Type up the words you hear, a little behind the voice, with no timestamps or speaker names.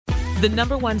The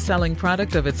number one selling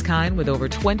product of its kind with over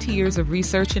 20 years of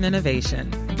research and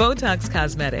innovation. Botox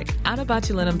Cosmetic, out of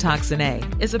botulinum toxin A,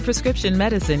 is a prescription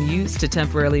medicine used to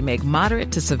temporarily make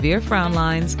moderate to severe frown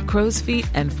lines, crow's feet,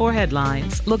 and forehead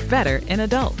lines look better in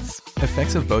adults.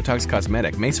 Effects of Botox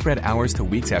Cosmetic may spread hours to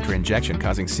weeks after injection,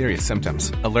 causing serious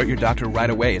symptoms. Alert your doctor right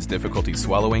away as difficulty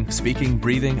swallowing, speaking,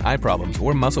 breathing, eye problems,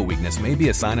 or muscle weakness may be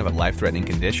a sign of a life-threatening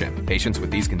condition. Patients with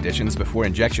these conditions before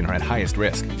injection are at highest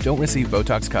risk. Don't receive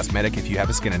Botox Cosmetic if you have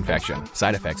a skin infection.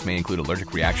 Side effects may include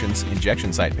allergic reactions,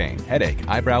 injection site pain, headache,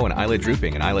 eyebrow and eyelid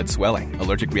drooping, and eyelid swelling.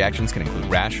 Allergic reactions can include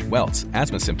rash, welts,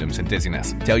 asthma symptoms, and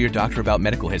dizziness. Tell your doctor about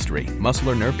medical history,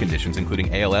 muscle or nerve conditions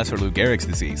including ALS or Lou Gehrig's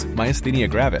disease, myasthenia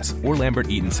gravis, or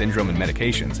Lambert-Eaton syndrome and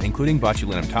medications, including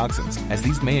botulinum toxins, as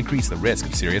these may increase the risk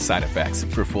of serious side effects.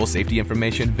 For full safety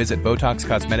information, visit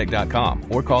BotoxCosmetic.com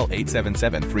or call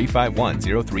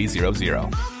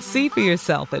 877-351-0300. See for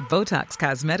yourself at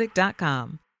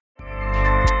BotoxCosmetic.com.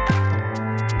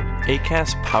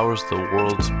 Acast powers the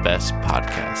world's best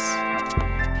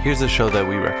podcasts. Here's a show that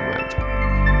we recommend.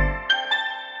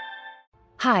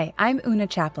 Hi, I'm Una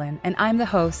Chaplin, and I'm the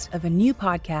host of a new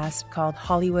podcast called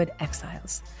Hollywood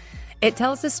Exiles. It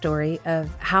tells the story of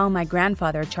how my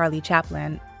grandfather, Charlie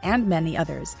Chaplin, and many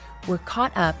others were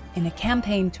caught up in a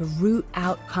campaign to root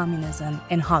out communism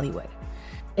in Hollywood.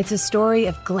 It's a story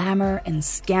of glamour and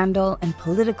scandal and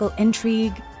political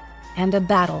intrigue and a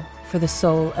battle for the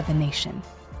soul of a nation.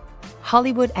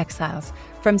 Hollywood Exiles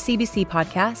from CBC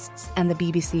Podcasts and the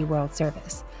BBC World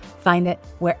Service. Find it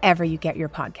wherever you get your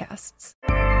podcasts.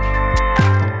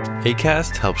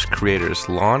 Acast helps creators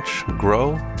launch,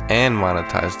 grow, and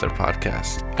monetize their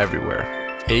podcasts everywhere.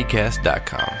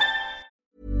 Acast.com.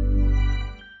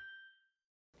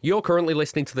 You're currently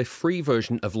listening to the free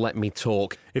version of Let Me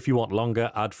Talk. If you want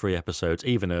longer, ad-free episodes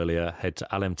even earlier, head to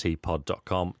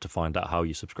lmtpod.com to find out how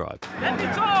you subscribe. Let me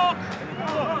talk!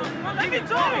 Let me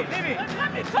talk! Let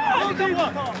me talk!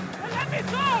 Let me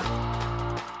talk!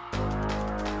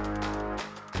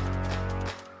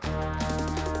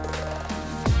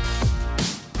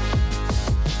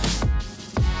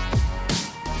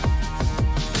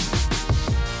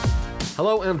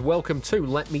 Hello and welcome to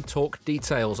Let Me Talk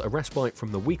Details, a respite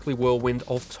from the weekly whirlwind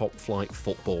of top-flight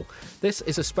football. This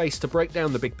is a space to break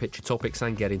down the big-picture topics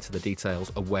and get into the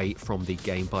details away from the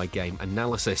game-by-game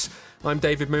analysis. I'm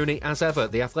David Mooney. As ever,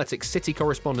 the Athletic City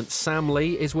correspondent Sam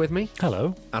Lee is with me.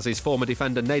 Hello. As is former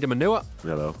defender Nedum.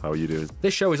 Hello, how are you doing?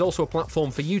 This show is also a platform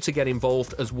for you to get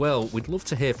involved as well. We'd love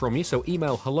to hear from you, so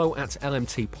email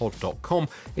hello@lmtpod.com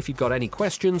if you've got any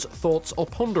questions, thoughts or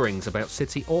ponderings about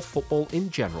City or football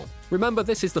in general. Remember,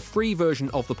 this is the free version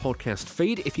of the podcast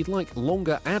feed. If you'd like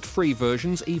longer ad-free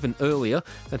versions even earlier,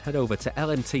 then head over to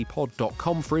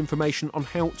lmtpod.com for information on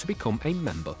how to become a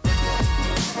member.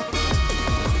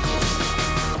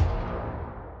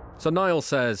 So Niall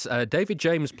says, David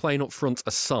James playing up front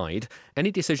aside,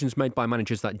 any decisions made by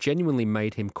managers that genuinely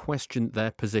made him question their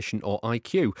position or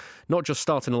IQ? Not just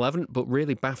starting 11, but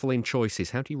really baffling choices.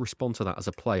 How do you respond to that as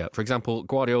a player? For example,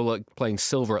 Guardiola playing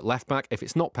Silva at left-back. If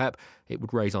it's not Pep, it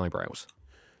would raise eyebrows.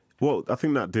 Well, I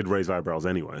think that did raise eyebrows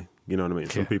anyway. You know what I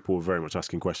mean? Some people were very much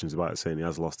asking questions about it, saying he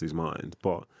has lost his mind.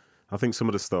 But I think some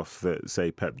of the stuff that,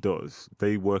 say, Pep does,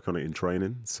 they work on it in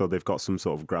training. So they've got some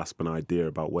sort of grasp and idea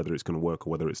about whether it's going to work or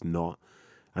whether it's not.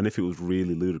 And if it was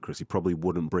really ludicrous, he probably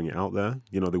wouldn't bring it out there.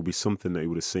 You know, there would be something that he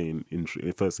would have seen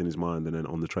first in his mind and then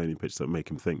on the training pitch that would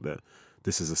make him think that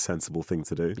this is a sensible thing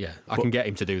to do. Yeah, I can get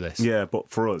him to do this. Yeah, but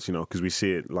for us, you know, because we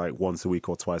see it like once a week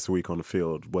or twice a week on the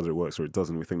field, whether it works or it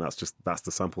doesn't, we think that's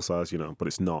the sample size, you know, but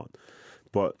it's not.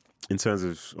 But in terms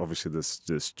of, obviously, the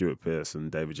Stuart Pearce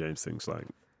and David James things, like,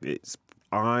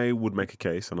 I would make a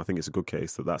case, and I think it's a good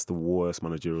case, that that's the worst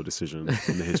managerial decision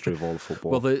in the history of all of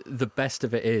football. Well, the best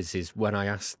of it is when I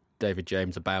asked David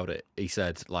James about it, he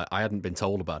said, like, I hadn't been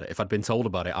told about it. If I'd been told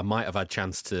about it, I might have had a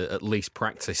chance to at least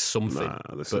practice something. Nah,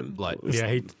 listen, but, like,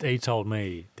 yeah, he told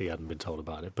me he hadn't been told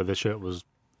about it, but the shirt was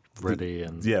ready.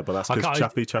 And yeah, but that's because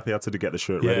Chappie had to get the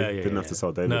shirt ready. Didn't have to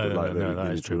tell David. No,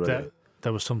 that is true.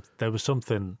 There was something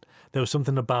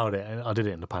about it, and I did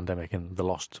it in the pandemic in the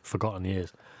lost, forgotten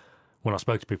years. When I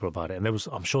spoke to people about it, and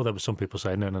I'm sure there were some people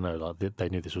saying, no, like they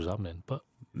knew this was happening, but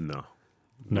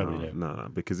nobody knew. No,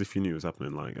 because if you knew it was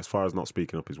happening, like, as far as not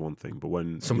speaking up is one thing, but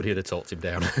when somebody had talked him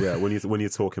down, yeah, when you're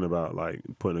talking about like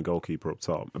putting a goalkeeper up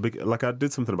top, like I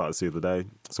did something about this the other day.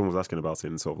 Someone was asking about it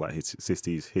in sort of like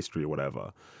City's history or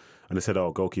whatever, and they said,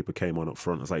 "Oh, goalkeeper came on up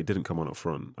front." I was like, "He didn't come on up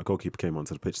front. A goalkeeper came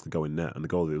onto the pitch to go in net, and the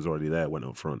goalie that was already there went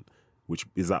up front," which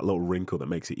is that little wrinkle that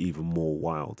makes it even more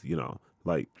wild, you know,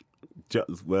 like.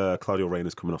 Claudio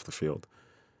Reyna's coming off the field.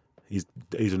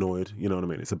 He's annoyed. You know what I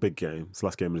mean? It's a big game. It's the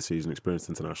last game of the season. Experienced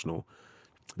international.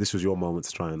 This was your moment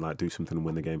to try and like do something and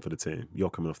win the game for the team. You're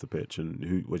coming off the pitch,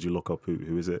 and would you look up?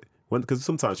 Who is it? Because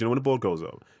sometimes when the ball goes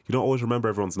up, you don't always remember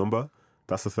everyone's number.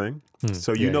 That's the thing.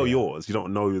 So yours. You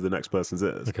don't know who the next person's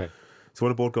is. Okay. So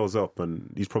when the ball goes up,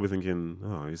 and he's probably thinking,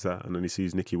 "Oh, who's that?" And then he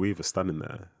sees Nicky Weaver standing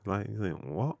there, like, you think,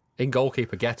 what? In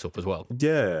goalkeeper get up as well.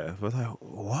 Yeah, but like,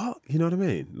 what? You know what I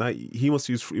mean? Like he must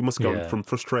go from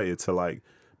frustrated to like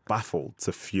baffled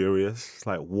to furious.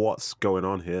 Like, what's going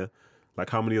on here? Like,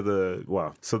 how many other...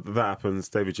 Well, so that happens.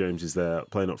 David James is there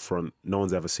playing up front. No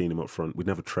one's ever seen him up front. We've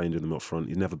never trained him up front.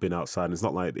 He's never been outside. And it's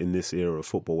not like in this era of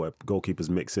football where goalkeepers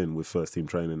mix in with first-team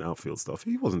training and outfield stuff.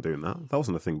 He wasn't doing that. That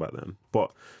wasn't a thing back then.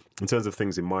 But in terms of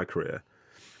things in my career,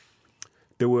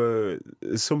 there were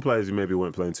some players who maybe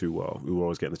weren't playing too well, who were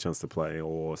always getting the chance to play,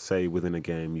 or say within a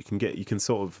game, you can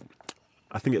sort of...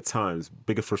 I think at times,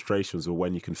 bigger frustrations are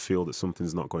when you can feel that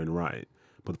something's not going right,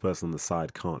 but the person on the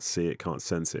side can't see it, can't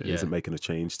sense it, isn't making a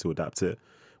change to adapt it,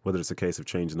 whether it's a case of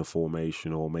changing the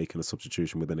formation or making a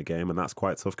substitution within a game. And that's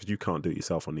quite tough because you can't do it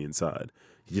yourself on the inside.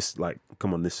 You just like,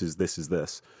 come on, this is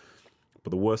this. But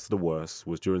the worst of the worst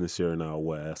was during this era now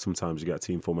where sometimes you get a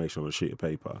team formation on a sheet of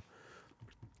paper.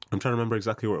 I'm trying to remember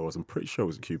exactly where it was. I'm pretty sure it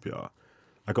was at QPR.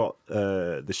 I got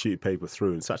the sheet of paper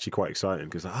through, and it's actually quite exciting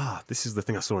because, this is the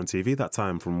thing I saw on TV that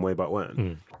time from way back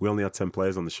when. We only had 10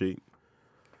 players on the sheet.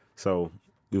 So...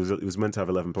 It was meant to have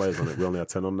 11 players on it. We only had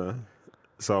 10 on there.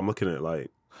 So I'm looking at it like,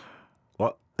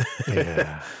 what?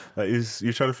 Yeah. Like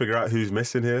you're trying to figure out who's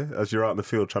missing here as you're out in the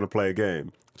field trying to play a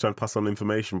game, trying to pass on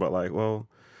information, but like, well,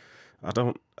 I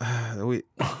don't... That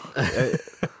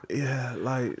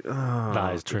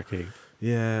is tricky.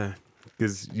 Yeah.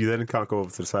 Because you then can't go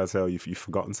over to the side and say, you've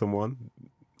forgotten someone.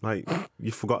 Like,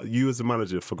 you as a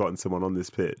manager have forgotten someone on this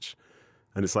pitch.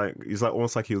 And it's like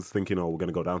almost like he was thinking, we're going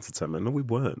to go down to 10 men. No, we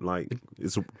weren't. Like,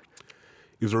 it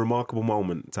was a remarkable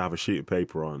moment to have a sheet of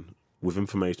paper on with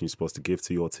information you're supposed to give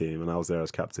to your team. And I was there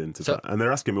as captain. And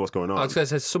they're asking me what's going on. I was going to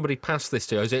say, has somebody passed this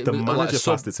to you? Is it the manager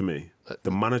passed it to me.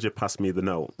 The manager passed me the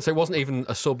note. So it wasn't even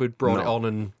a sub who'd brought it on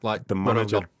and like... The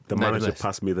manager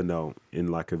passed me the note in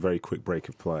like a very quick break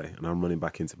of play. And I'm running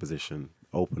back into position,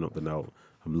 open up the note.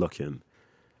 I'm looking.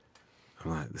 I'm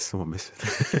like, there's someone missing.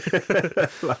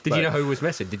 Did you know who was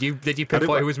missing? Did you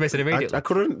pinpoint who was missing immediately? I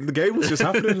couldn't. The game was just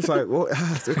happening. It's like, what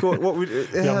we... You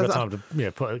haven't got time to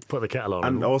put the kettle on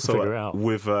and also figure it out.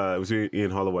 With it was Ian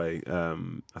Holloway. I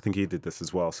think he did this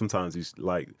as well. Sometimes he's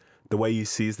like, the way he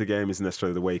sees the game isn't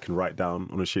necessarily the way he can write down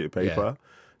on a sheet of paper.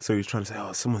 Yeah. So he's trying to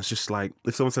say, someone's just like...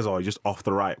 If someone says, you're just off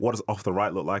the right, what does off the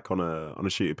right look like on a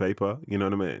sheet of paper? You know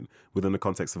what I mean? Within the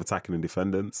context of attacking and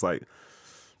defending. It's like,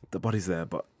 the body's there,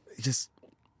 but... Just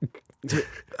that's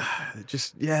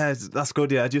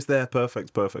good. Yeah, just there,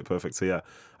 perfect. So yeah,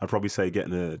 I'd probably say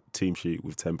getting a team sheet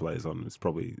with 10 players on is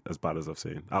probably as bad as I've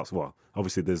seen. Well,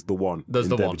 obviously there's the one. There's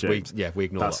the David one. James. We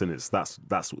ignore that.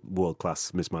 That's world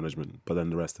class mismanagement. But then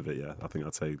the rest of it, I think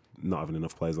I'd say not having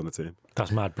enough players on the team.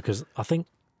 That's mad because I think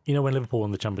when Liverpool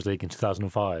won the Champions League in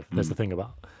 2005, there's the thing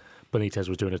about Benitez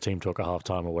was doing a team talk at half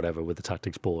time or whatever with the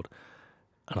tactics board,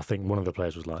 and I think one of the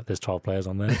players was like, "There's 12 players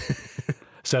on there."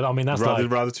 So I mean, that's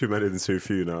rather too many than too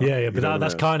few now. Yeah, but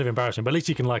that's kind of embarrassing. But at least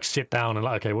you can like sit down and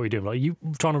like, okay, what are you doing? Like, you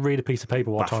trying to read a piece of paper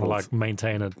while trying to like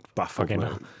maintain an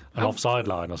offside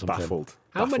line or something. Baffled.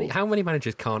 How many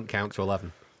managers can't count to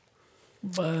 11?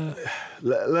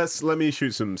 Let me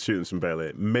shoot some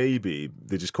Bailey. Maybe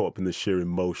they just caught up in the sheer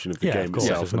emotion of the game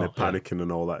itself, and they're panicking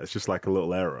and all that. It's just like a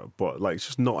little error, but like it's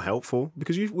just not helpful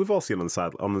because we've all seen on the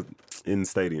side in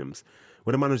stadiums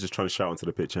when a manager's trying to shout onto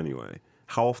the pitch anyway.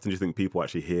 How often do you think people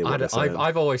actually hear what they're saying?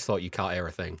 I've always thought you can't hear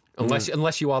a thing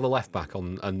unless you are the left back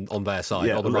on their side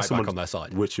or the right back on their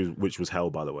side, which was hell,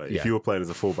 by the way. If you were playing as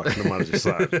a fullback on the manager's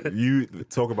side, you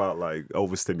talk about like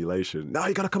overstimulation. No,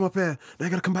 you got to come up here. No, you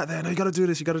got to come back there. No, you got to do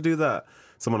this. You got to do that.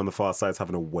 Someone on the far side's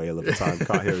having a whale of a time.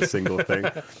 Can't hear a single thing.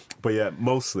 But yeah,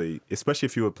 mostly, especially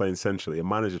if you were playing centrally, a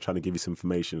manager trying to give you some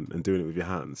information and doing it with your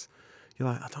hands. You're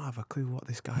like, I don't have a clue what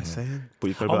this guy's saying. But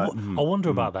you I wonder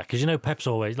about that because Pep's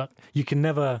always like, you can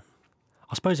never.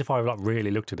 I suppose if I like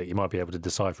really looked at it, you might be able to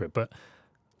decipher it, but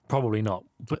probably not.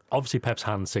 But obviously, Pep's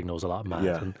hand signals are like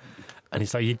mad, and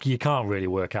it's like you can't really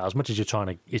work out as much as you're trying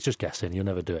to. It's just guessing. You'll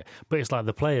never do it. But it's like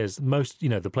the players,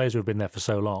 the players who have been there for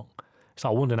so long. It's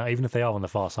like I wonder now, even if they are on the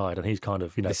far side, and he's kind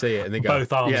of they see it and they go,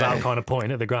 both arms out, kind of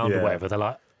pointing at the ground or whatever. They're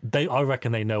like, I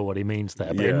reckon they know what he means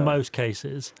there. But in most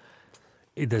cases.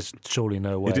 There's surely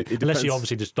no way, unless you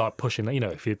obviously just start pushing.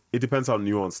 If you, it depends how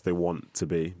nuanced they want to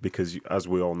be, because as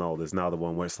we all know, there's now the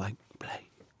one where it's like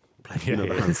play. You know,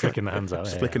 the hands, flicking the hands out.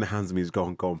 Just flicking the hands means go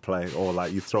and play. Or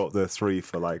like you throw up the 3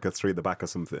 for like a 3 at the back or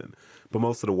something. But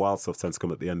most of the wild stuff tends to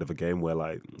come at the end of a game where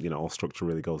like, you know, all structure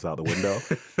really goes out the window.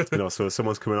 You know, so if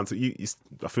someone's coming on to you,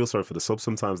 I feel sorry for the subs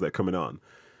sometimes that are coming on.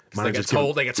 They get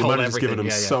told everything. Giving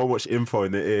them so much info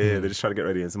in the ear. They're just trying to get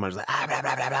ready, and somebody's like, blah, blah,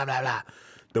 blah, blah, blah, blah.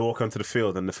 They walk onto the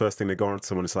field, and the first thing they go on to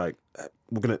someone is like,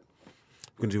 we're gonna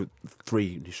do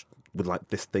 3 with like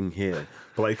this thing here.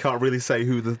 But like, you can't really say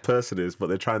who the person is, but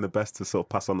they're trying their best to sort of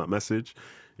pass on that message.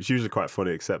 It's usually quite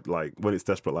funny, except like when it's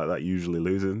desperate like that, you're usually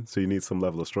losing. So you need some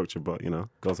level of structure, but you know,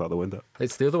 goes out the window.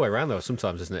 It's the other way around though.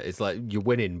 Sometimes, isn't it? It's like you're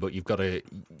winning, but you've got to,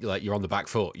 like, you're on the back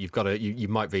foot. You've got to, you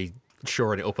might be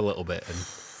shoring it up a little bit. And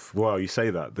well, you say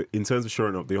that. In terms of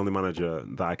shoring up, the only manager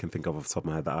that I can think of off the top of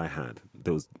my head that I had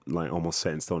that was like almost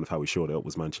set in stone of how we shored it up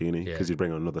was Mancini, because he'd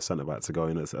bring on another centre back to go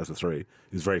in as a 3. It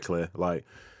was very clear. Like,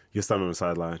 you're standing on the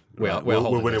sideline. We're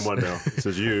winning 1-0. It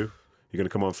says you're going to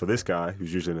come on for this guy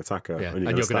who's usually an attacker, and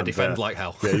you're going to defend like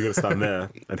hell. Yeah, you're going to stand there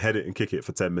and head it and kick it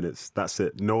for 10 minutes. That's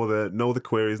it. No other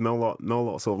queries. No lot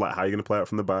sort of like how you're going to play out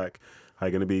from the back. How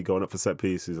you're going to be going up for set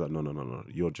pieces. Like no.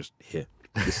 You're just here.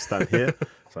 Just stand here.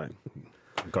 It's like,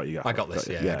 got you. I got this.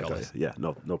 Yeah, I got this. Yeah,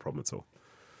 no problem at all.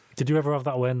 Did you ever have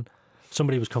that when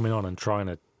somebody was coming on and trying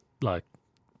to like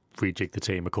rejig the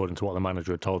team according to what the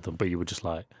manager had told them, but you were just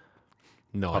like,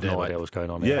 no idea what's going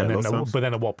on. Yeah, but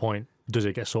then at what point does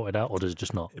it get sorted out, or does it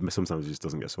just not? Sometimes it just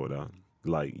doesn't get sorted out.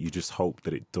 Like, you just hope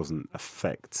that it doesn't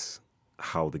affect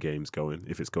how the game's going,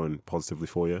 if it's going positively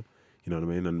for you. You know what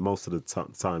I mean? And most of the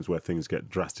times where things get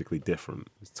drastically different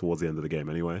is towards the end of the game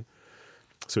anyway.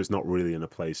 So it's not really in a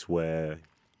place where,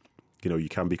 you know, you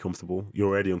can be comfortable. You're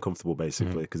already uncomfortable,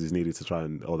 basically, because he's needed to try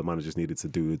or the manager's needed to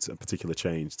do a particular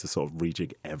change to sort of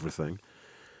rejig everything.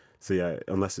 So yeah,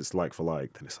 unless it's like for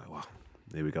like, then it's like, well,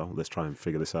 here we go. Let's try and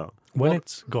figure this out.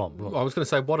 It's gone. I was going to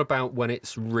say, what about when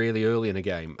it's really early in a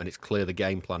game and it's clear the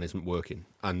game plan isn't working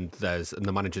and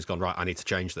the manager's gone, right, I need to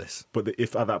change this. But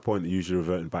if at that point they're usually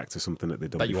reverting back to something that they've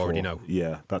done before, already know.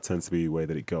 Yeah, that tends to be the way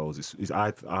that it goes.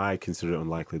 I consider it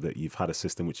unlikely that you've had a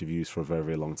system which you've used for a very,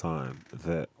 very long time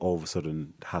that all of a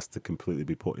sudden has to completely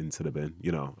be put into the bin.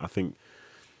 You know, I think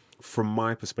from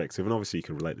my perspective, and obviously you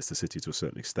can relate this to City to a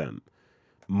certain extent,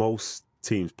 most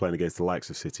teams playing against the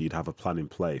likes of City, you'd have a plan in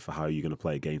play for how you're going to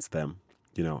play against them,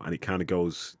 you know, and it kind of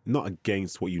goes not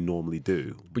against what you normally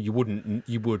do, but it would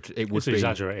it's be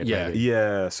exaggerated.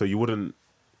 Yeah. So you wouldn't.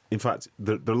 In fact,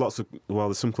 there are lots of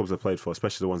there's some clubs I played for,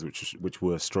 especially the ones which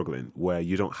were struggling, where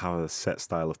you don't have a set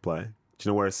style of play. Do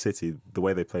you know, whereas City, the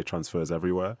way they play transfers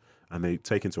everywhere, and they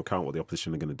take into account what the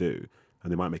opposition are going to do.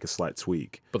 And they might make a slight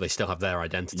tweak. But they still have their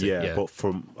identity. Yeah, but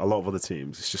from a lot of other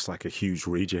teams, it's just like a huge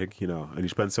rejig, you know. And you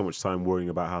spend so much time worrying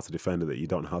about how to defend it that you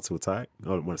don't know how to attack. I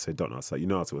don't want to say don't know how to attack. You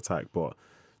know how to attack, but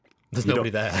there's nobody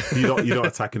there. you don't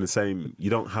attack in the same. You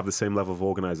don't have the same level of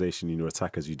organisation in your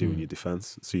attack as you do in your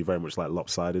defence. So you're very much like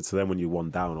lopsided. So then when you're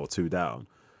 1 down or 2 down,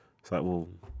 it's like, well,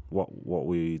 what are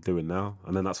we doing now?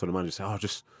 And then that's when the manager says,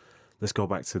 just let's go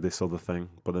back to this other thing.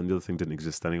 But then the other thing didn't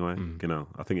exist anyway. You know,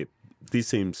 I think these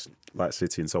teams like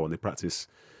City and so on, they practice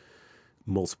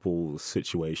multiple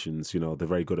situations. You know, they're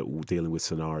very good at dealing with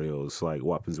scenarios, like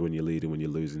what happens when you're leading, when you're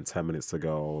losing, 10 minutes to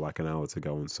go, like an hour to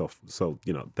go, and so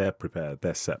you know, they're prepared,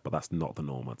 they're set, but that's not the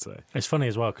norm, I'd say. It's funny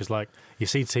as well because like you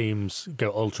see teams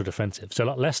go ultra defensive. So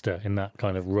like Leicester in that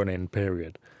kind of run-in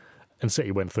period, and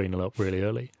City went 3-0 up really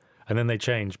early, and then they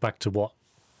changed back to what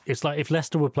it's like if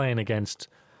Leicester were playing against,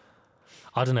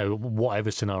 I don't know, whatever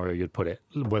scenario you'd put it,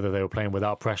 whether they were playing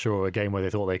without pressure or a game where they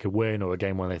thought they could win or a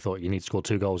game where they thought you need to score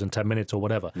 2 goals in 10 minutes or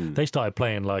whatever. They started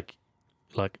playing like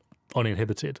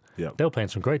uninhibited. Yeah. They were playing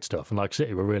some great stuff, and like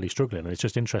City were really struggling, and it's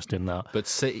just interesting that. But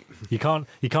City, you can't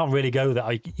really go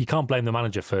that. You can't blame the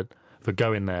manager for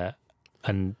going there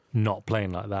and not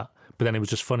playing like that. But then it was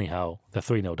just funny how they're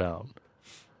 3-0 down.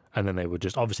 And then they were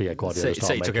just obviously Guardiola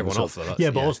City took everyone off.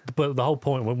 But the whole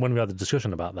point when we had the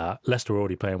discussion about that, Leicester were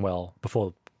already playing well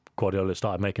before Guardiola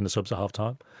started making the subs at half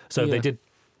time. So they did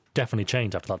definitely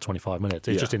change after that 25 minutes.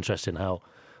 It's just interesting how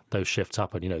those shifts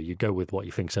happen. You know, you go with what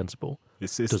you think sensible. It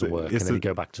doesn't work, and then you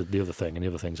go back to the other thing, and the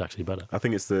other thing's actually better. I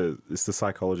think it's the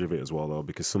psychology of it as well, though,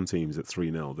 because some teams at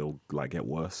 3-0 they'll like get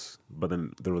worse, but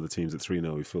then there are other teams at 3-0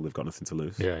 who feel they've got nothing to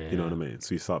lose. You know what I mean?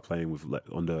 So you start playing with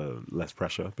under less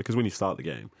pressure, because when you start the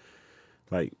game,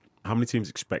 like how many teams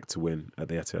expect to win at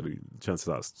the Etihad? Chances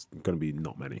are it's going to be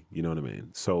not many. You know what I mean?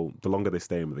 So the longer they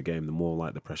stay in with the game, the more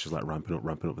like the pressure's like ramping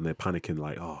up, and they're panicking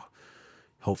like,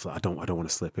 hopefully I don't want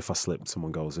to slip. If I slip,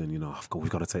 someone goes in. You know, we've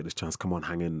got to take this chance. Come on,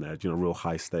 hang in there. You know, real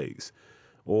high stakes.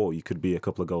 Or you could be a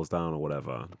couple of goals down or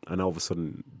whatever, and all of a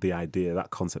sudden the idea,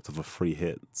 that concept of a free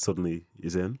hit suddenly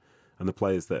is in, and the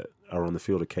players that are on the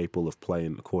field are capable of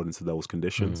playing according to those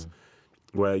conditions.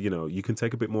 Where, you know, you can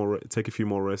take a few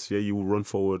more risks. Yeah, you will run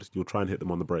forward, you'll try and hit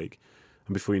them on the break.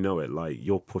 And before you know it, like,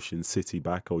 you're pushing City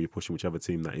back, or you're pushing whichever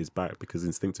team that is back, because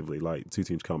instinctively, like, two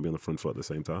teams can't be on the front foot at the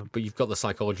same time. But you've got the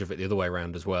psychology of it the other way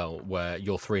around as well, where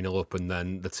you're 3-0 up and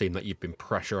then the team that you've been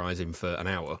pressurising for an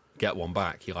hour get one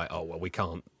back. You're like, oh, well, we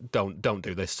can't, don't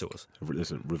do this to us.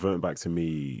 Listen, reverting back to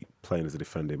me playing as a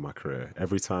defender in my career,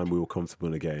 every time we were comfortable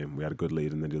in a game, we had a good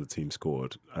lead and then the other team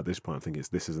scored. At this point, I think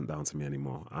this isn't down to me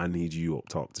anymore. I need you up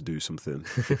top to do something,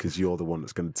 because you're the one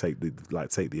that's going to take the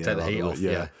air the heat off.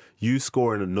 Yeah. You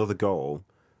scoring another goal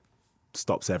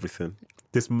stops everything.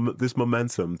 This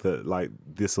momentum that, like,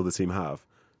 this other team have,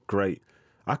 great.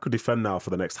 I could defend now for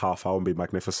the next half hour and be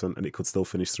magnificent, and it could still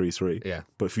finish 3-3. Yeah.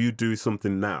 But if you do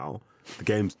something now, the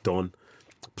game's done.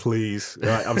 Please,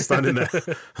 like, I'm standing there.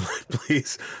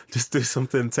 Please, just do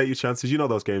something. Take your chances. You know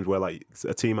those games where, like,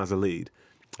 a team has a lead,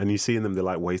 and you see them, they're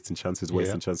like wasting chances. Like,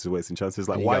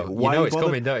 why you know it's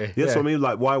coming, don't you? Yeah, that's what I mean.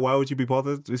 Like, why would you be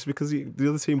bothered? It's because the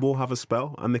other team will have a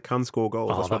spell and they can score goals.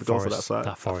 That's why they go for that side.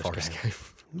 That Forest game.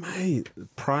 Mate,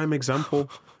 prime example.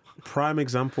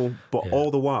 But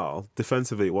all the while,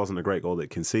 defensively, it wasn't a great goal that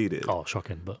conceded. Oh,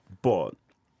 shocking! But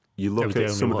you look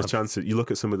at some of the chances. You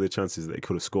look at some of the chances that they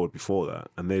could have scored before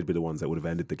that, and they'd be the ones that would have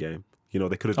ended the game. You know,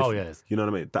 they could have. You know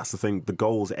what I mean? That's the thing. The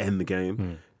goals end the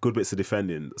game. Good bits of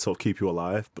defending sort of keep you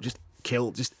alive, but just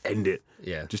end it.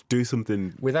 Yeah. Just do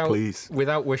something, please.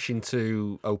 Without wishing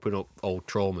to open up old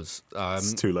traumas.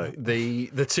 It's too late.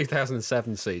 The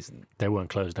 2007 season. They weren't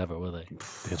closed ever, were they?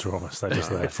 The traumas. They're just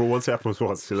there. For once it happens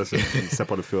once. Listen, you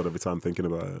step on the field every time thinking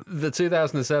about it. The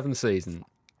 2007 season,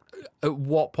 at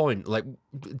what point, like,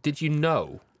 did you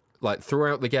know, like,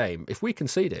 throughout the game, if we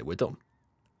concede it, we're done?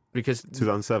 Because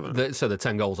 2007? So the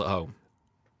 10 goals at home.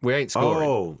 We ain't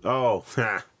scoring. Oh.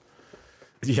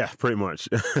 Yeah, pretty much.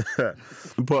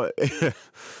 But was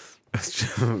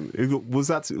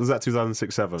that 2006-7?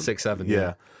 6-7,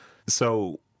 yeah.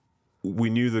 So we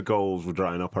knew the goals were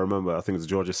drying up. I remember, I think it was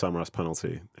Georgia Samaras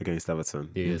penalty against Everton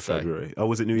in February. Oh,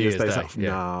 was it New Year's Day?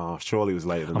 Yeah. No, surely it was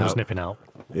later than that. I was nipping out.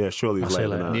 Yeah, surely it was later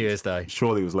than that. New Year's Day.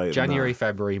 Surely it was later January, than that.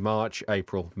 February, March,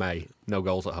 April, May. No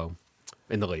goals at home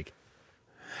in the league.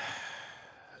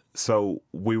 So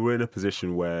we were in a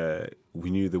position where we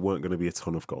knew there weren't going to be a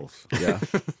ton of goals. Yeah,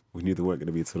 we knew there weren't going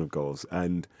to be a ton of goals,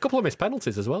 and a couple of missed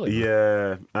penalties as well.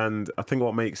 Yeah, and I think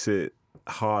what makes it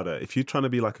harder, if you're trying to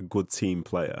be like a good team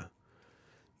player,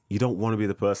 you don't want to be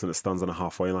the person that stands on a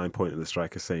halfway line pointing at the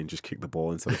striker saying just kick the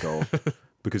ball into the goal,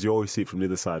 because you always see it from the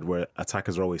other side where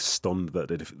attackers are always stunned that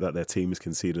their team has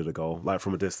conceded a goal, like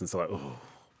from a distance, they're like,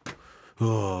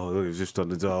 oh, he's just done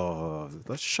the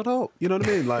let's shut up. You know what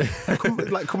I mean? Like, come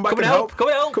back and help.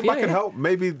 Come back and help.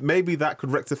 Maybe that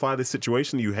could rectify this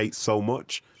situation you hate so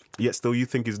much, yet still you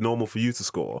think is normal for you to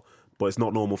score, but it's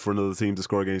not normal for another team to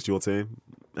score against your team.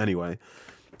 Anyway,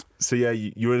 so yeah,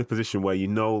 you're in a position where you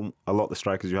know a lot of the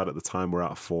strikers you had at the time were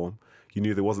out of form. You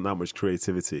knew there wasn't that much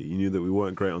creativity. You knew that we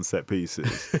weren't great on set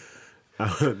pieces.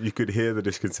 You could hear the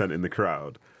discontent in the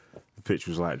crowd. The pitch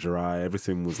was like dry.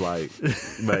 Everything was like,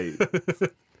 mate,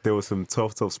 there were some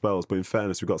tough spells. But in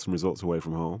fairness, we got some results away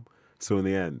from home. So in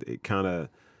the end,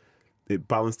 it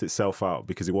balanced itself out,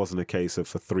 because it wasn't a case of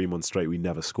for 3 months straight we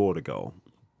never scored a goal.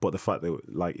 But the fact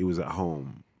that, like, it was at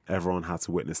home, everyone had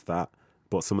to witness that.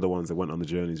 But some of the ones that went on the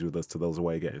journeys with us to those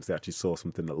away games, they actually saw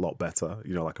something a lot better.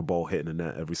 You know, like a ball hitting a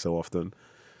net every so often.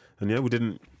 And yeah,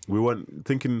 we weren't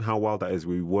thinking how wild that is.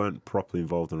 We weren't properly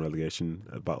involved in relegation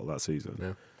battle that season.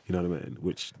 Yeah. You know what I mean?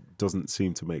 Which doesn't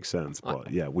seem to make sense, but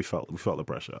yeah, we felt the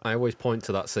pressure. I always point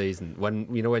to that season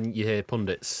when you hear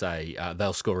pundits say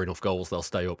they'll score enough goals, they'll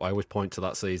stay up. I always point to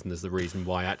that season as the reason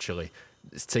why actually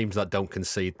it's teams that don't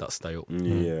concede that stay up.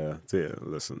 Yeah,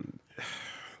 listen,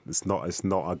 it's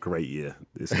not a great year.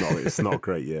 It's not a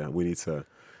great year. We need to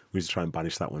try and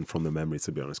banish that one from the memory,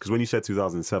 to be honest. Because when you said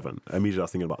 2007, immediately I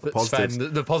was thinking about the positives.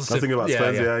 The positive. I was thinking about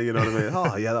Spurs, yeah, you know what I mean?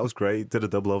 Oh, yeah, that was great. Did a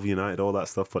double over United, all that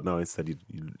stuff. But no, instead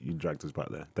you dragged us back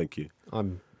there. Thank you.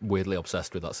 I'm weirdly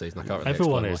obsessed with that season. I can't really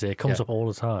Everyone explain is. why. It comes up all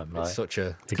the time. Like, it's such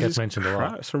a... It gets mentioned a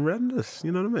lot. It's horrendous.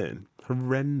 You know what I mean?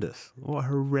 Horrendous. What a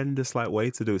horrendous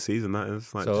way to do a season that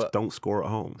is. Like, just don't score at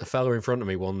home. A fella in front of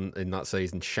me in that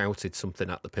season shouted something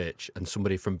at the pitch, and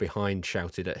somebody from behind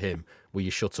shouted at him, "Will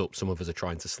you shut up? Some of us are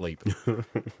trying to sleep."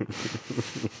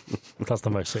 That's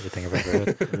the most silly thing I've ever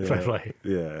heard. Fair play.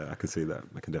 Yeah, I can see that.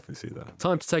 I can definitely see that.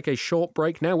 Time to take a short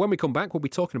break now. When we come back, we'll be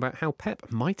talking about how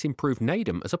Pep might improve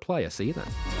Nedum as a player. See you then.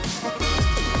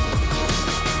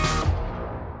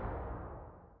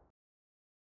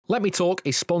 Let Me Talk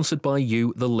is sponsored by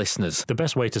you, the listeners. The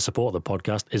best way to support the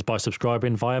podcast is by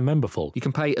subscribing via Memberful. You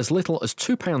can pay as little as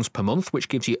 £2 per month, which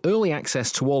gives you early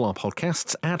access to all our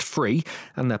podcasts ad-free,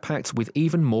 and they're packed with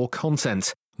even more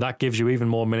content. That gives you even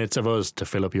more minutes of us to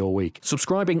fill up your week.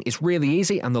 Subscribing is really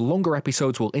easy, and the longer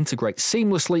episodes will integrate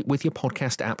seamlessly with your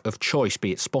podcast app of choice,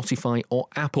 be it Spotify or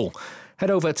Apple. Head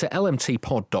over to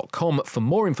lmtpod.com for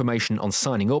more information on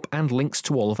signing up and links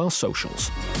to all of our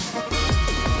socials.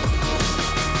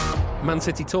 Man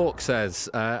City Talk says,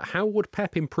 how would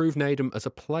Pep improve Nedum as a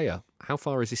player? How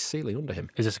far is his ceiling under him?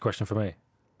 Is this a question for me?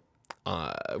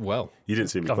 Well, you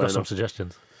didn't see me. I've got some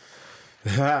suggestions.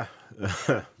 So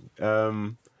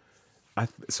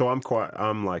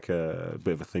I'm like a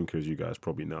bit of a thinker, as you guys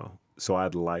probably know. So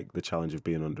I'd like the challenge of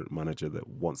being under a manager that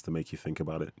wants to make you think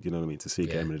about it. You know what I mean? To see a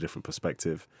game in a different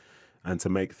perspective, and to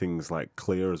make things like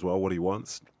clear as well what he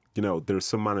wants. You know, there's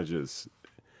some managers.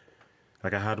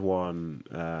 Like I had one.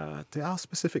 How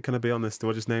specific can I be on this? Do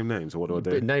I just name names, or what do I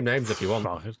do? Name names if you want.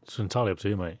 It's entirely up to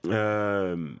you, mate.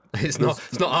 It's not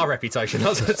our reputation,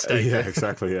 that's at stake. Yeah,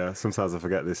 exactly. Yeah. Sometimes I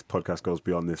forget this podcast goes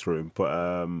beyond this room.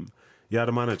 But you had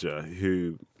a manager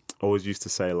who always used to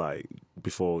say, like,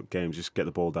 before games, just get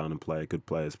the ball down and play. Good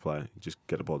players play. Just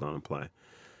get the ball down and play.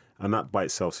 And that by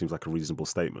itself seems like a reasonable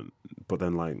statement. But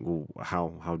then, like, well,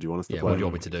 how do you want us to play? What do you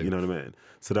want me to do? You know what I mean?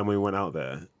 So then we went out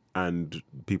there, and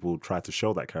people tried to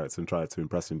show that character and tried to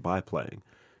impress him by playing.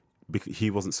 Because he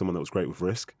wasn't someone that was great with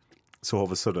risk. So all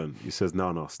of a sudden, he says,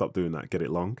 no, stop doing that. Get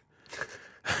it long.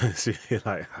 So you're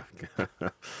like,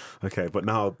 okay. But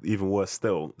now, even worse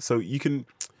still. So you can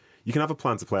have a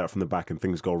plan to play out from the back and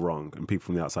things go wrong and people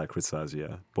from the outside criticise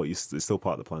you, but it's still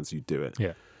part of the plan, so you do it.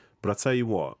 Yeah. But I tell you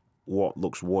what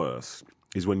looks worse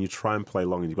is when you try and play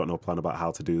long and you've got no plan about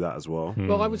how to do that as well.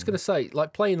 Well, I was going to say,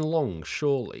 like, playing long,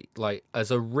 surely, like,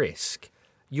 as a risk,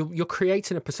 you're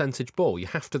creating a percentage ball. You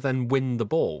have to then win the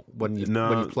ball when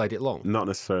you've played it long. Not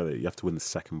necessarily. You have to win the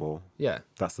second ball. Yeah.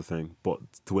 That's the thing. But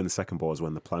to win the second ball is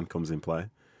when the plan comes in play.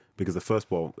 Because the first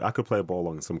ball, I could play a ball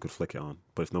long and someone could flick it on.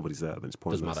 But if nobody's there, then it's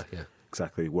pointless. Doesn't matter, yeah.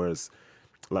 Exactly. Whereas,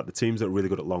 like, the teams that are really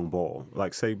good at long ball,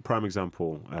 like, say, prime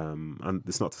example, and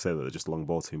it's not to say that they're just a long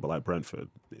ball team, but like Brentford,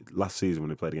 last season when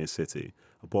they played against City,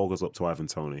 a ball goes up to Ivan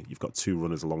Toney, you've got two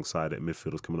runners alongside it,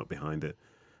 midfielders coming up behind it.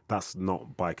 That's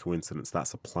not by coincidence,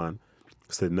 that's a plan.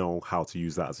 So they know how to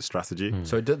use that as a strategy.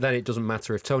 So then it doesn't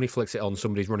matter if Tony flicks it on,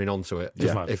 somebody's running onto it.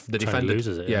 Yeah. If the defender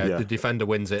loses it. the defender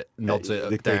wins it, nods it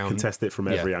They down. contest it from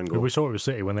every angle. We saw it with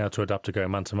City when they had to adapt to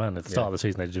going man to man. At the start of the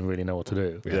season, they didn't really know what to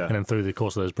do. Yeah. And then through the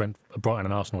course of those Brighton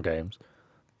and Arsenal games,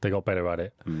 they got better at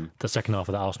it. The second half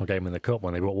of that Arsenal game in the Cup,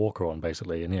 when they brought Walker on,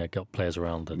 basically, and got players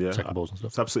around the second balls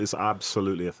and stuff. It's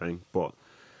absolutely a thing. But,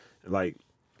 like,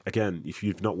 again, if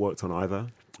you've not worked on either,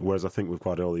 whereas I think with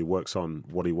Guardiola, he works on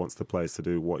what he wants the players to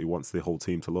do, what he wants the whole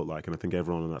team to look like, and I think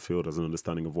everyone on that field has an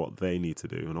understanding of what they need to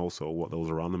do and also what those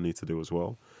around them need to do as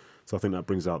well. So I think that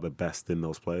brings out the best in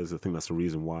those players. I think that's the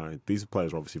reason why these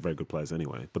players are obviously very good players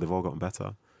anyway, but they've all gotten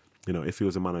better. You know, if he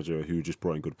was a manager who just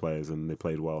brought in good players and they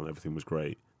played well and everything was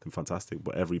great, then fantastic.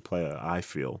 But every player, I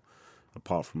feel,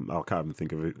 apart from, I can't even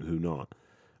think of who not,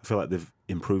 I feel like they've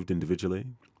improved individually.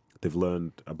 They've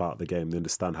learned about the game. They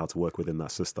understand how to work within that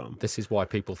system. This is why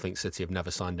people think City have never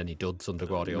signed any duds under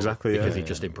Guardiola. Exactly, because he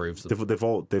just improves them.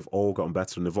 They've all gotten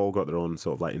better, and they've all got their own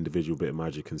sort of like individual bit of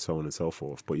magic and so on and so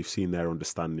forth. But you've seen their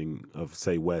understanding of,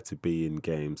 say, where to be in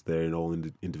games. They're in all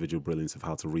individual brilliance of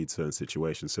how to read certain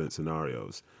situations, certain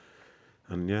scenarios.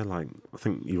 And yeah, like, I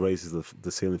think he raises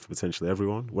the ceiling for potentially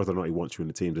everyone. Whether or not he wants you in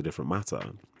the team is a different matter.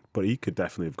 But he could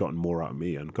definitely have gotten more out of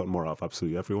me and gotten more out of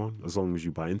absolutely everyone, as long as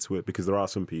you buy into it. Because there are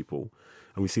some people,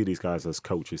 and we see these guys as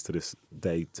coaches to this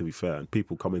day, to be fair, and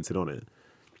people commented on it.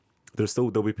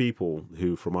 There'll be people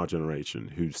who, from our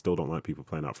generation, who still don't like people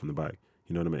playing out from the back.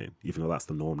 You know what I mean? Even though that's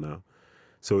the norm now.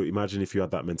 So imagine if you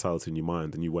had that mentality in your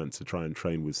mind and you went to try and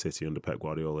train with City under Pep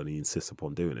Guardiola and he insists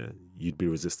upon doing it, you'd be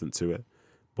resistant to it.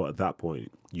 But at that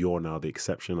point, you're now the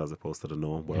exception as opposed to the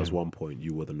norm, whereas one point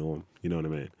you were the norm. You know what I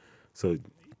mean? So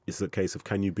it's a case of,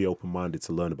 can you be open-minded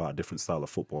to learn about a different style of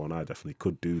football? And I definitely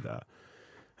could do that.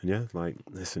 And yeah, like,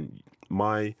 listen,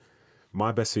 my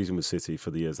best season with City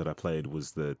for the years that I played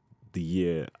was the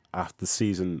year after the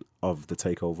season of the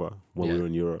takeover when we were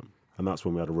in Europe. And that's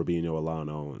when we had a Robinho,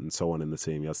 Alano, and so on in the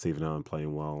team. You had Stephen Allen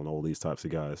playing well and all these types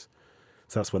of guys.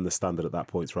 So that's when the standard at that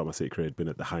point throughout my City career had been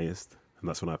at the highest. And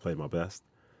that's when I played my best.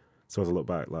 So as I look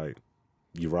back, like,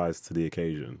 you rise to the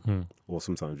occasion, or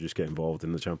sometimes you just get involved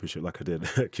in the championship like I did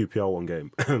at QPR one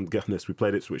game. Get honest, we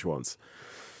played Ipswich once,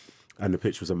 and the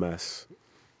pitch was a mess.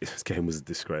 this game was a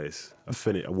disgrace.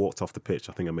 I walked off the pitch.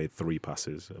 I think I made 3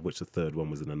 passes, of which the third one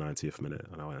was in the 90th minute,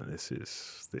 and I went, "This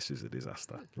is a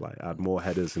disaster." Like, I had more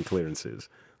headers and clearances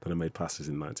than I made passes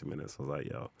in 90 minutes. I was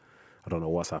like, "Yo, I don't know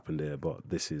what's happened here, but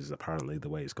this is apparently the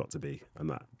way it's got to be."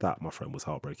 And that my friend, was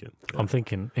heartbreaking. Yeah. I'm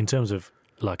thinking in terms of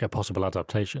like a possible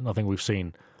adaptation. I think we've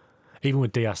seen, even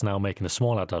with Diaz now making a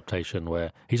small adaptation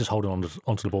where he's just holding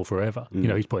onto the ball forever. You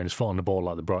know, he's putting his foot on the ball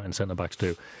like the Brighton centre-backs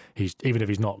do. Even if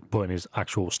he's not putting his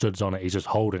actual studs on it, he's just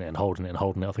holding it and holding it and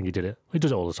holding it. I think he did it. He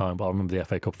does it all the time, but I remember the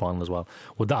FA Cup final as well.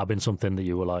 Would that have been something that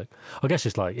you were like, I guess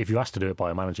it's like, if you asked to do it by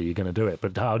a manager, you're going to do it.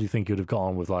 But how do you think you'd have got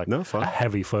on with like a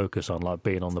heavy focus on like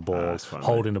being on the ball,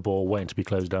 holding the ball, waiting to be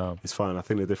closed down? It's fine. I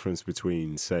think the difference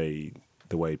between, say,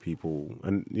 the way people,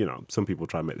 and you know, some people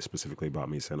try and make this specifically about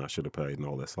me saying I should have played and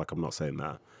all this. Like, I'm not saying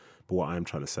that. But what I'm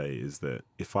trying to say is that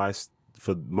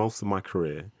for most of my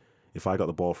career, if I got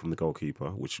the ball from the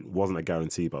goalkeeper, which wasn't a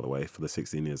guarantee, by the way, for the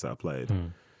 16 years that I played,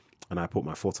 and I put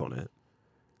my foot on it,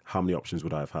 how many options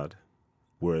would I have had?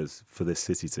 Whereas for this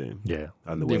City team,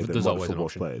 and the way that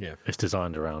football's played, it's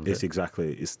designed around it.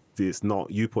 It's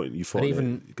not you putting your foot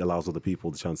on it allows other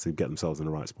people the chance to get themselves in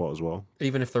the right spot as well.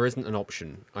 Even if there isn't an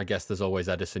option, I guess there's always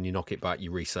Edison. You knock it back, you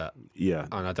reset. Yeah,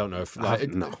 and I don't know if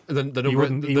no, you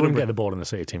wouldn't get the ball in the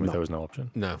City team if there was no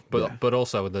option. No, but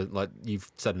also like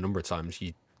you've said a number of times,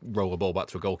 you roll the ball back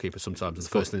to a goalkeeper sometimes, and the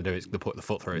first thing they do is they put the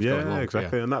foot through it. Yeah,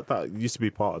 exactly, and that used to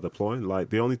be part of the ploy.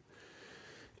 Like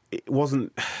it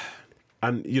wasn't.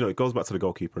 And, you know, it goes back to the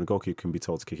goalkeeper, and the goalkeeper can be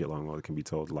told to kick it long, or they can be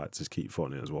told, like, to just keep foot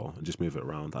on it as well and just move it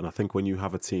around. And I think when you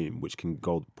have a team which can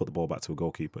go put the ball back to a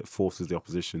goalkeeper, it forces the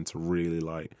opposition to really,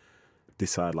 like,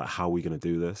 decide, like, how are we going to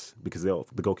do this? Because the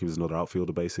goalkeeper is another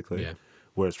outfielder, basically. Yeah.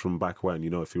 Whereas from back when, you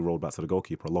know, if you rolled back to the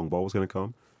goalkeeper, a long ball was going to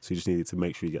come. So you just needed to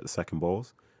make sure you get the second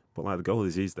balls. But, like, the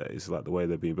goalies these days, like, the way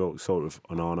they're being built, sort of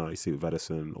Onana, you see with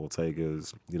Edison,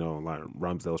 Ortega's, you know, like,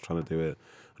 Ramsdale's trying to do it,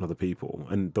 and other people.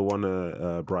 And the one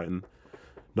Brighton...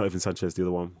 Not even Sanchez, the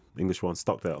other one, English one,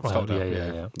 Stockdale.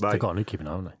 Yeah. Like, they've got a new keeper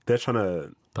now, haven't they? They're trying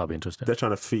to... That'd be interesting. They're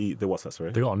trying to feed... What's that,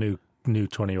 sorry? They've got a new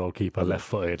 20-year-old keeper,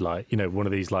 left-footed, like, you know, one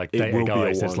of these, like, data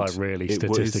guys that's, like, really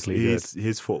statistically good.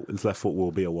 His left foot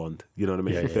will be a wand. You know what I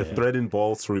mean? They're threading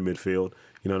balls through midfield.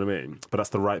 You know what I mean? But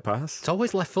that's the right pass. It's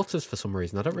always left-footers for some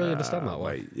reason. I don't really understand that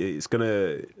way. It's going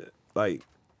to... Like,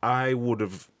 I would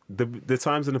have... The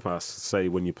times in the past, say,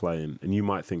 when you're playing, and you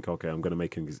might think, okay, I'm going to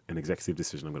make an executive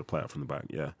decision, I'm going to play out from the back,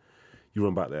 yeah. You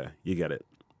run back there, you get it,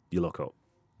 you look up,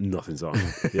 nothing's on,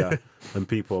 yeah. And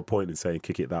people are pointing, saying,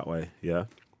 kick it that way, yeah.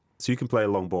 So you can play a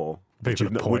long ball, which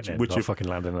you fucking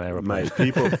land in an aeroplane.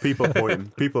 Mate,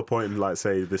 people are pointing, like,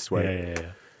 say, this way. Yeah.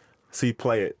 So you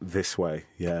play it this way,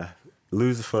 yeah.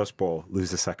 Lose the first ball,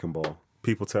 lose the second ball.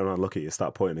 People turn around, look at you,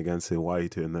 start pointing again, saying, why are you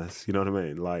doing this? You know what I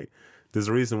mean? Like, there's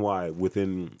a reason why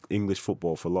within English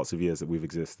football for lots of years that we've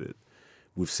existed,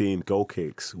 we've seen goal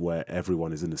kicks where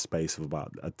everyone is in the space of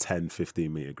about a 10,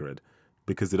 15 metre grid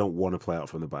because they don't want to play out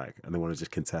from the back and they want to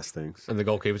just contest things. And the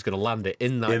goalkeeper's going to land it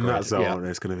in that zone, and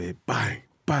it's going to be bang,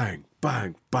 bang,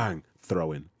 bang, bang,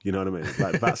 throw in. You know what I mean?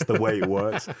 Like, that's the way it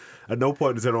works. At no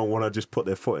point does anyone want to just put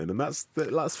their foot in, and that's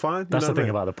fine. That's the thing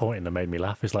about the pointing that made me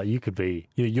laugh. It's like you could be,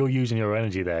 you're using your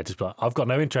energy there. Just like, I've got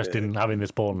no interest in having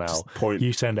this ball now. Point.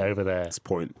 You send it over there. It's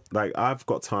point. Like, I've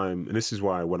got time, and this is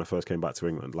why when I first came back to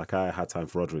England, like, I had time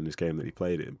for Rodri in this game that he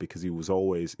played in because he was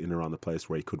always in and around the place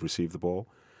where he could receive the ball.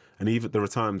 And even there are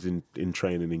times in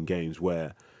training, in games,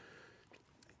 where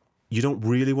you don't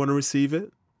really want to receive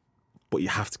it, but you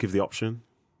have to give the option.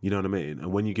 You know what I mean?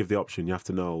 And when you give the option, you have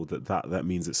to know that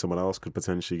means that someone else could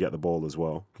potentially get the ball as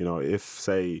well. You know, if,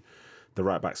 say, the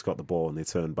right back's got the ball and they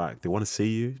turn back, they want to see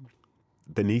you.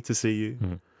 They need to see you.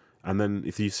 Mm-hmm. And then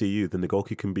if you see you, then the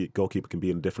goalkeeper can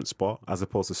be in a different spot, as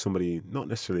opposed to somebody not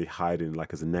necessarily hiding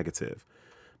like as a negative,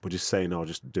 but just saying, "No,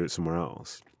 just do it somewhere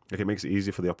else." Like, it makes it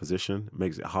easier for the opposition. It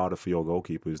makes it harder for your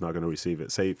goalkeeper who's not going to receive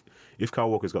it. Say if Kyle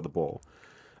Walker's got the ball,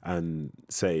 and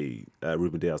say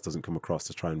Ruben Diaz doesn't come across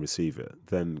to try and receive it,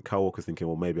 then Kyle Walker's thinking,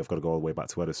 well, maybe I've got to go all the way back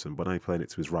to Edison, but now he's playing it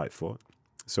to his right foot.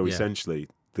 So essentially,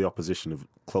 the opposition have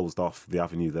closed off the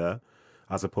avenue there,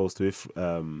 as opposed to if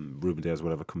Ruben Diaz,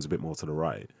 whatever, comes a bit more to the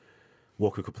right,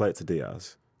 Walker could play it to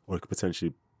Diaz, or he could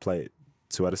potentially play it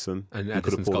to Edison. And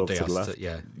Edison's got Diaz to the left.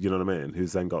 You know what I mean?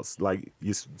 Who's then got, like,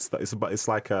 it's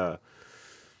like a...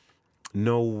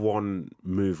 No one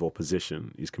move or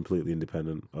position is completely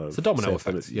independent of. It's a domino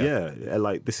effect. Yeah,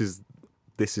 like this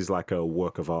is like a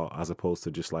work of art as opposed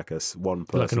to just like a one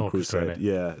person crusade.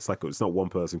 Yeah, it's not one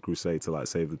person crusade to like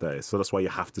save the day. So that's why you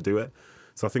have to do it.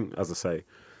 So I think, as I say,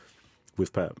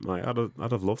 with Pep, like I'd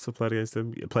have loved to play against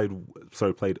him.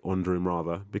 Played under him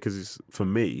rather, because it's, for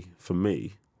me,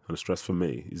 and I stress for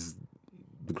me, is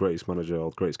the greatest manager or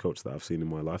the greatest coach that I've seen in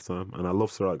my lifetime. And I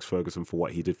love Sir Alex Ferguson for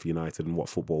what he did for United and what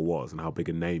football was and how big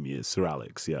a name he is. Sir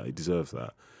Alex, yeah, he deserves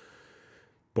that.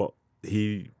 But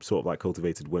he sort of like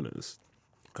cultivated winners.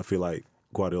 I feel like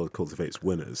Guardiola cultivates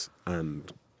winners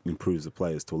and improves the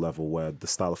players to a level where the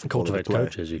style of football cultivate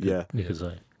coaches, you could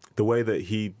say. The way that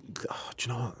he... do you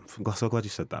know what? I'm so glad you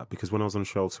said that, because when I was on a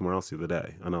show somewhere else the other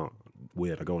day, I know,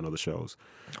 weird, I go on other shows.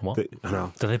 What? I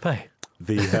know. Do they pay?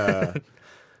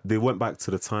 They went back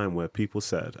to the time where people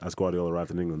said, as Guardiola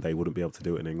arrived in England, they wouldn't be able to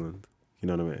do it in England. You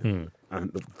know what I mean?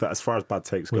 And that, as far as bad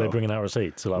takes go... Were they bringing out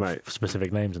receipts, like mate,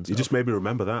 specific names and stuff? You just made me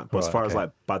remember that. But as far as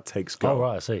like bad takes go... Oh,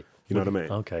 right, I see. You know what I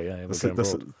mean? Okay, yeah.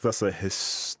 That's a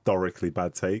historically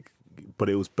bad take, but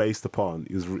it was based upon...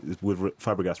 It was with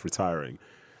Fabregas retiring,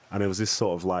 and it was this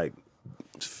sort of like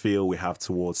feel we have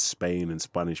towards Spain and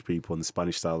Spanish people and the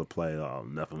Spanish style of play. Oh, I'll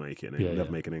never make it in England,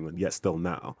 make it in England. Yet still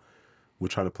now, we're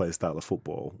trying to play a style of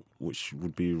football which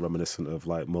would be reminiscent of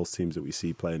like most teams that we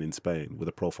see playing in Spain, with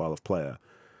a profile of player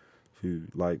who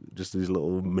like just these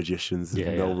little magicians,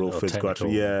 no real physical.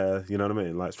 Actually, you know what I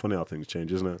mean? Like, it's funny how things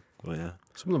change, isn't it? Well, yeah.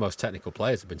 Some of the most technical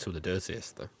players have been some of the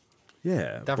dirtiest, though.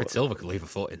 Yeah. David Silva could leave a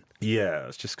foot in. Yeah,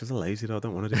 it's just because they're lazy, though. I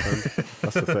don't want to defend.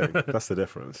 That's the thing. That's the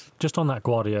difference. Just on that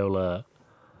Guardiola,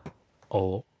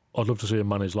 or I'd love to see him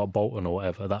manage like Bolton or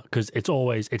whatever, that because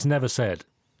it's never said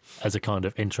as a kind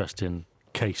of interesting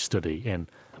case study in,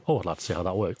 I'd like to see how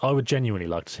that works. I would genuinely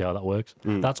like to see how that works.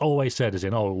 That's always said as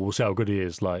in, we'll see how good he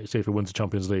is, like, see if he wins the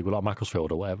Champions League with like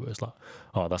Macclesfield or whatever. It's like,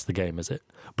 that's the game, is it?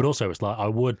 But also it's like, I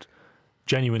would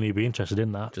genuinely be interested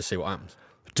in that. Just see what happens.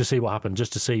 To see what happened,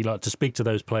 just to see, like, to speak to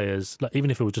those players, like,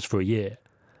 even if it was just for a year,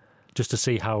 just to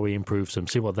see how he improves them,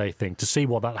 see what they think, to see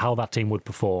how that team would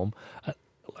perform.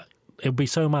 It would be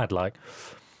so mad, like,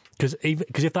 because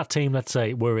if that team, let's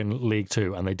say, were in League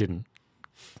Two and they didn't,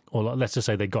 or let's just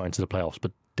say they got into the playoffs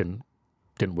but didn't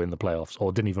win the playoffs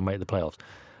or didn't even make the playoffs,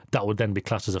 that would then be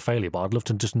classed as a failure. But I'd love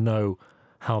to just know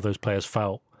how those players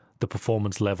felt, the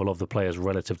performance level of the players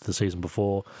relative to the season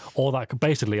before, all that,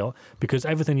 basically, because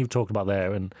everything you've talked about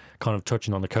there and kind of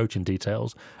touching on the coaching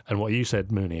details and what you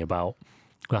said, Mooney, about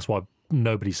that's why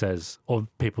nobody says, or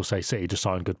people say City just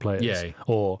signed good players,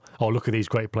 or look at these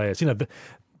great players. You know,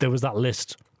 there was that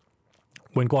list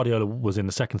when Guardiola was in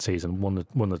the second season, won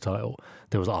the title.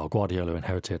 There was Guardiola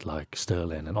inherited like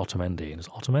Sterling and Otamendi, and it's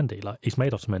Otamendi, like, he's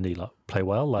made Otamendi like play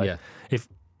well. Like, if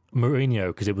Mourinho,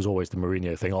 because it was always the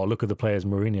Mourinho thing, look at the players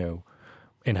Mourinho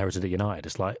inherited at United.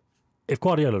 It's like, if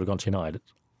Guardiola had gone to United,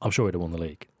 I'm sure he'd have won the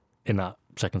league in that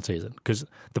second season, because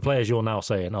the players you're now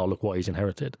saying, look what he's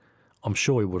inherited, I'm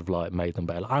sure he would have like made them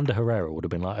better. Like, Ander Herrera would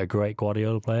have been like a great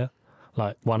Guardiola player.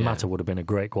 Like, Juan Mata would have been a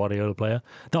great Guardiola player.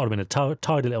 That would have been a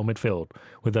tidy little midfield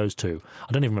with those two.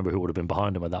 I don't even remember who would have been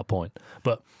behind him at that point,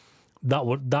 but that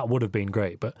would have been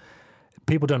great. But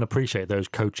people don't appreciate those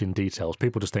coaching details.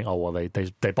 People just think,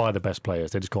 they buy the best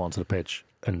players, they just go onto the pitch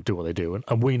and do what they do.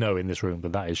 And we know in this room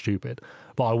that is stupid.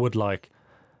 But I would like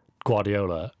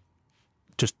Guardiola,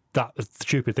 just that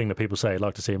stupid thing that people say, I'd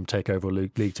like to see him take over a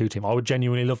League Two team. I would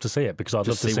genuinely love to see it, because I'd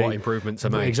love to see what improvements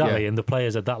are made. Exactly, and the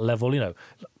players at that level,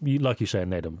 like you say,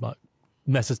 Nedum, like,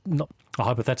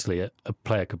 hypothetically, a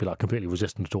player could be like completely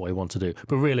resistant to what he wants to do,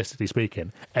 but realistically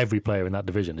speaking, every player in that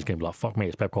division is going to be like, fuck me,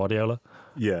 it's Pep Guardiola.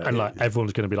 Yeah, and like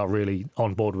everyone's going to be like really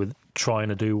on board with trying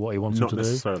to do what he wants them to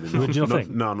do. No. Do you not think?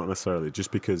 No, not necessarily.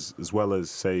 Just because, as well as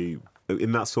say,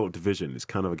 in that sort of division, it's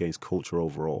kind of against culture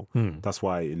overall. That's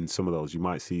why in some of those you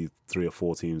might see 3 or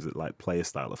 4 teams that like play a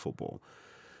style of football.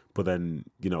 But then,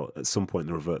 at some point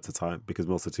they revert to type, because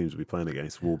most of the teams we'll be playing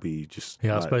against will be just...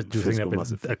 Yeah, I suppose, do you think they've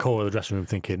been a core of the dressing room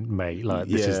thinking, mate, like,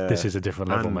 this is a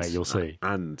different level, mate, you'll see.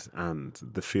 And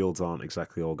the fields aren't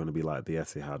exactly all going to be like the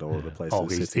Etihad or the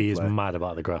places he is mad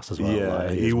about the grass as well. Yeah,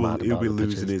 like, he'll be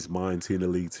losing his mind seeing a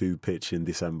League Two pitch in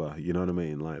December, you know what I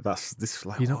mean? Like, what's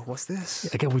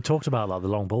this? Again, we talked about like the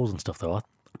long balls and stuff, though.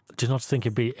 Do you not think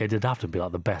it'd have to be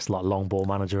like the best like long ball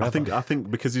manager ever? I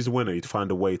think because he's a winner, he'd find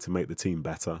a way to make the team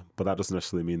better. But that doesn't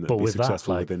necessarily mean that he'd be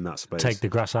successful within that space. Take the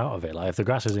grass out of it. Like, if the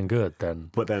grass isn't good, then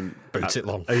boots it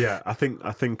long. Yeah, I think.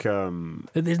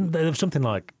 There was something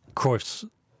like Cruyff's.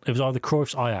 It was either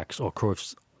Cruyff's Ajax or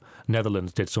Cruyff's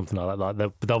Netherlands did something like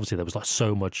that. But obviously there was like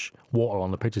so much water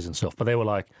on the pitches and stuff. But they were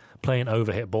like playing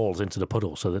overhit balls into the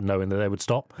puddle, so that knowing that they would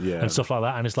stop and stuff like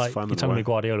that. And it's like, you're telling me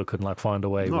Guardiola couldn't like find a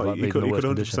way. No, with, like, he could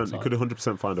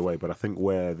 100% find a way. But I think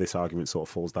where this argument sort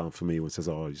of falls down for me, when it says,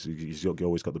 he's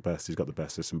always got the best, he's got the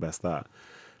best this and best that.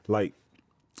 Like,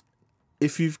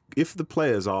 if the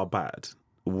players are bad,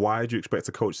 why do you expect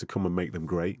a coach to come and make them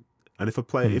great? And if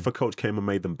a coach came and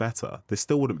made them better, they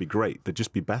still wouldn't be great. They'd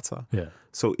just be better. Yeah.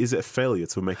 So is it a failure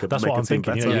to make a That's make what a I'm team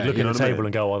thinking. better? You look at the table I mean?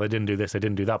 and go, well, they didn't do this, they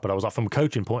didn't do that. But I was like, from a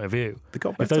coaching point of view, They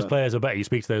got if those better. players are better, you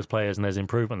speak to those players and there's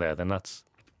improvement there, then that's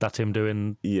him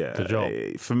doing the job.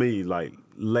 For me, like,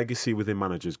 legacy within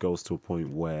managers goes to a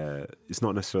point where it's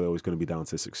not necessarily always going to be down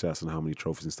to success and how many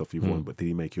trophies and stuff you've won, but did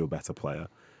he make you a better player?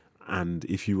 And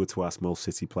if you were to ask most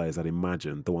City players, I'd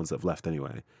imagine, the ones that have left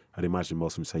anyway, I'd imagine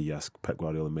most of them say, yes, Pep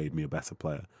Guardiola made me a better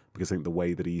player. Because I think the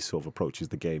way that he sort of approaches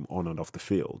the game on and off the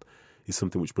field is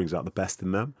something which brings out the best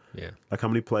in them. Yeah. Like, how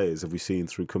many players have we seen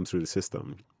come through the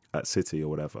system at City or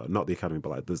whatever? Not the academy, but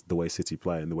like the way City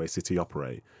play and the way City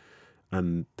operate.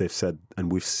 And they've said,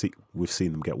 and we've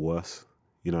seen them get worse.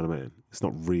 You know what I mean? It's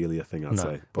not really a thing, I'd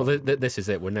say. But, well, this is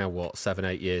it. We're now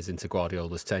 7-8 years into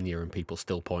Guardiola's tenure, and people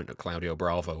still point at Claudio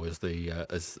Bravo as the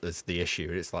issue.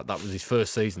 It's like, that was his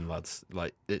first season, lads.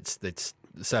 Like, it's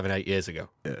 7-8 years ago.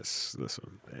 Yes,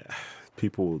 listen,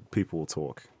 people will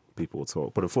talk. People will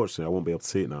talk. But unfortunately, I won't be able to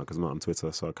see it now because I'm not on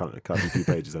Twitter, so I can't do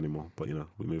pages anymore. But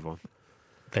we move on.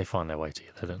 They find their way to you,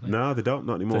 don't they? No, they don't.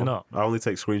 Not anymore. They're not. I only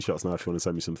take screenshots now if you want to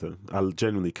send me something. I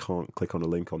genuinely can't click on a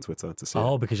link on Twitter to see it.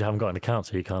 Oh, because you haven't got an account,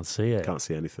 so you can't see it. Can't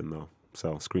see anything, no.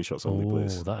 So screenshots only,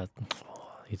 please.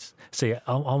 See,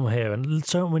 I'm here, and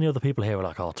so many other people here are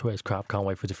like, "Oh, Twitter's crap. Can't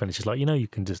wait for it to finish." It's like, you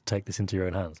can just take this into your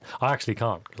own hands. I actually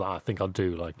can't. I think I'll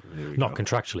do, not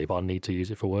contractually, but I need to use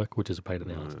it for work, which is a pain in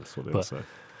the ass. That's what they would say.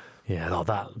 Yeah,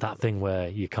 that thing where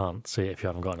you can't see it if you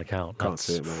haven't got an account. Can't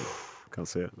see it, mate. Can't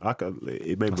see it.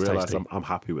 It made me realise I'm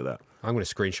happy with that. I'm going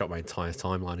to screenshot my entire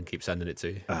timeline and keep sending it to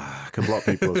you. I can block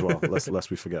people as well.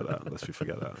 Lest we forget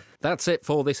that. That's it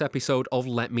for this episode of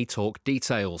Let Me Talk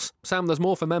Details. Sam, there's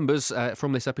more for members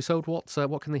from this episode.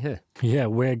 What can they hear? Yeah,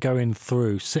 we're going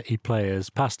through City players,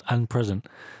 past and present,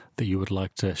 that you would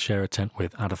like to share a tent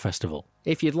with at a festival.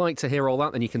 If you'd like to hear all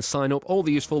that, then you can sign up. All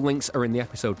the useful links are in the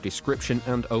episode description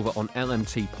and over on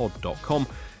lmtpod.com.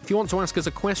 If you want to ask us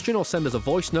a question or send us a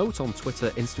voice note on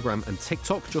Twitter, Instagram and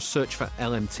TikTok, just search for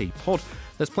LMT Pod.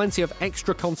 There's plenty of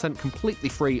extra content completely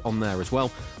free on there as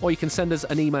well. Or you can send us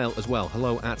an email as well,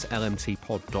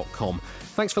 hello@lmtpod.com.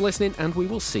 Thanks for listening, and we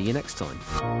will see you next time.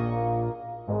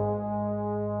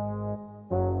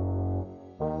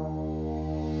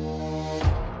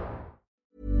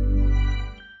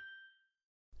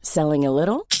 Selling a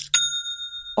little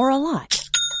or a lot?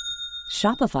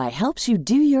 Shopify helps you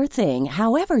do your thing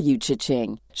however you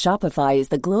cha-ching. Shopify is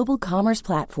the global commerce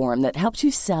platform that helps you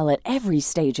sell at every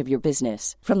stage of your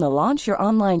business. From the launch your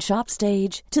online shop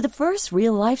stage to the first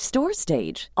real-life store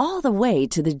stage, all the way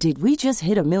to the did we just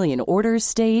hit a million orders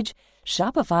stage.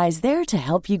 Shopify is there to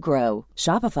help you grow.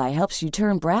 Shopify helps you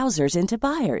turn browsers into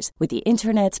buyers with the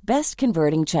internet's best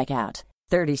converting checkout.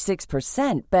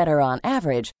 36% better on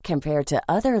average compared to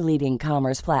other leading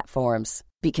commerce platforms.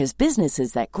 Because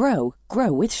businesses that grow,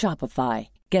 grow with Shopify.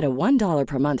 Get a $1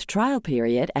 per month trial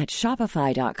period at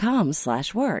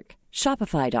shopify.com/work.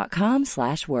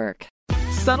 Shopify.com/work.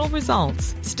 Subtle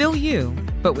results, still you,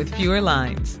 but with fewer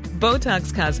lines.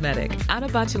 Botox Cosmetic,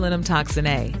 onabotulinum toxin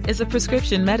A, is a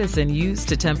prescription medicine used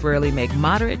to temporarily make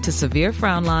moderate to severe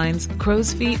frown lines,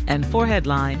 crow's feet, and forehead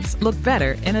lines look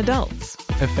better in adults.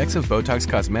 Effects of Botox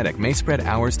Cosmetic may spread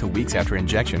hours to weeks after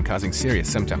injection, causing serious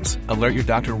symptoms. Alert your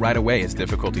doctor right away as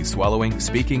difficulty swallowing,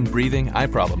 speaking, breathing, eye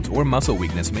problems, or muscle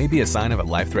weakness may be a sign of a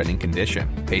life-threatening condition.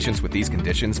 Patients with these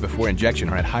conditions before injection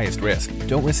are at highest risk.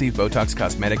 Don't receive Botox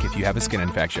Cosmetic if you have a skin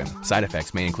infection. Side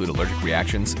effects may include allergic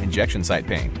reactions, injection site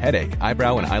pain, headache,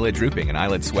 eyebrow and eyelid drooping, and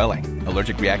eyelid swelling.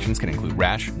 Allergic reactions can include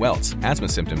rash, welts, asthma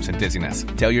symptoms, and dizziness.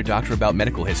 Tell your doctor about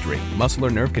medical history, muscle or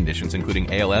nerve conditions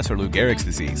including ALS or Lou Gehrig's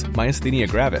disease,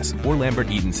 myasthenia gravis, or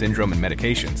Lambert-Eaton syndrome, and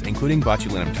medications, including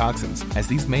botulinum toxins, as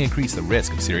these may increase the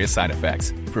risk of serious side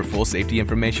effects. For full safety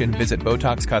information, visit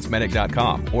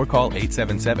BotoxCosmetic.com or call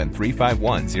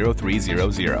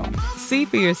 877-351-0300. See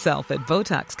for yourself at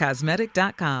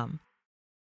BotoxCosmetic.com.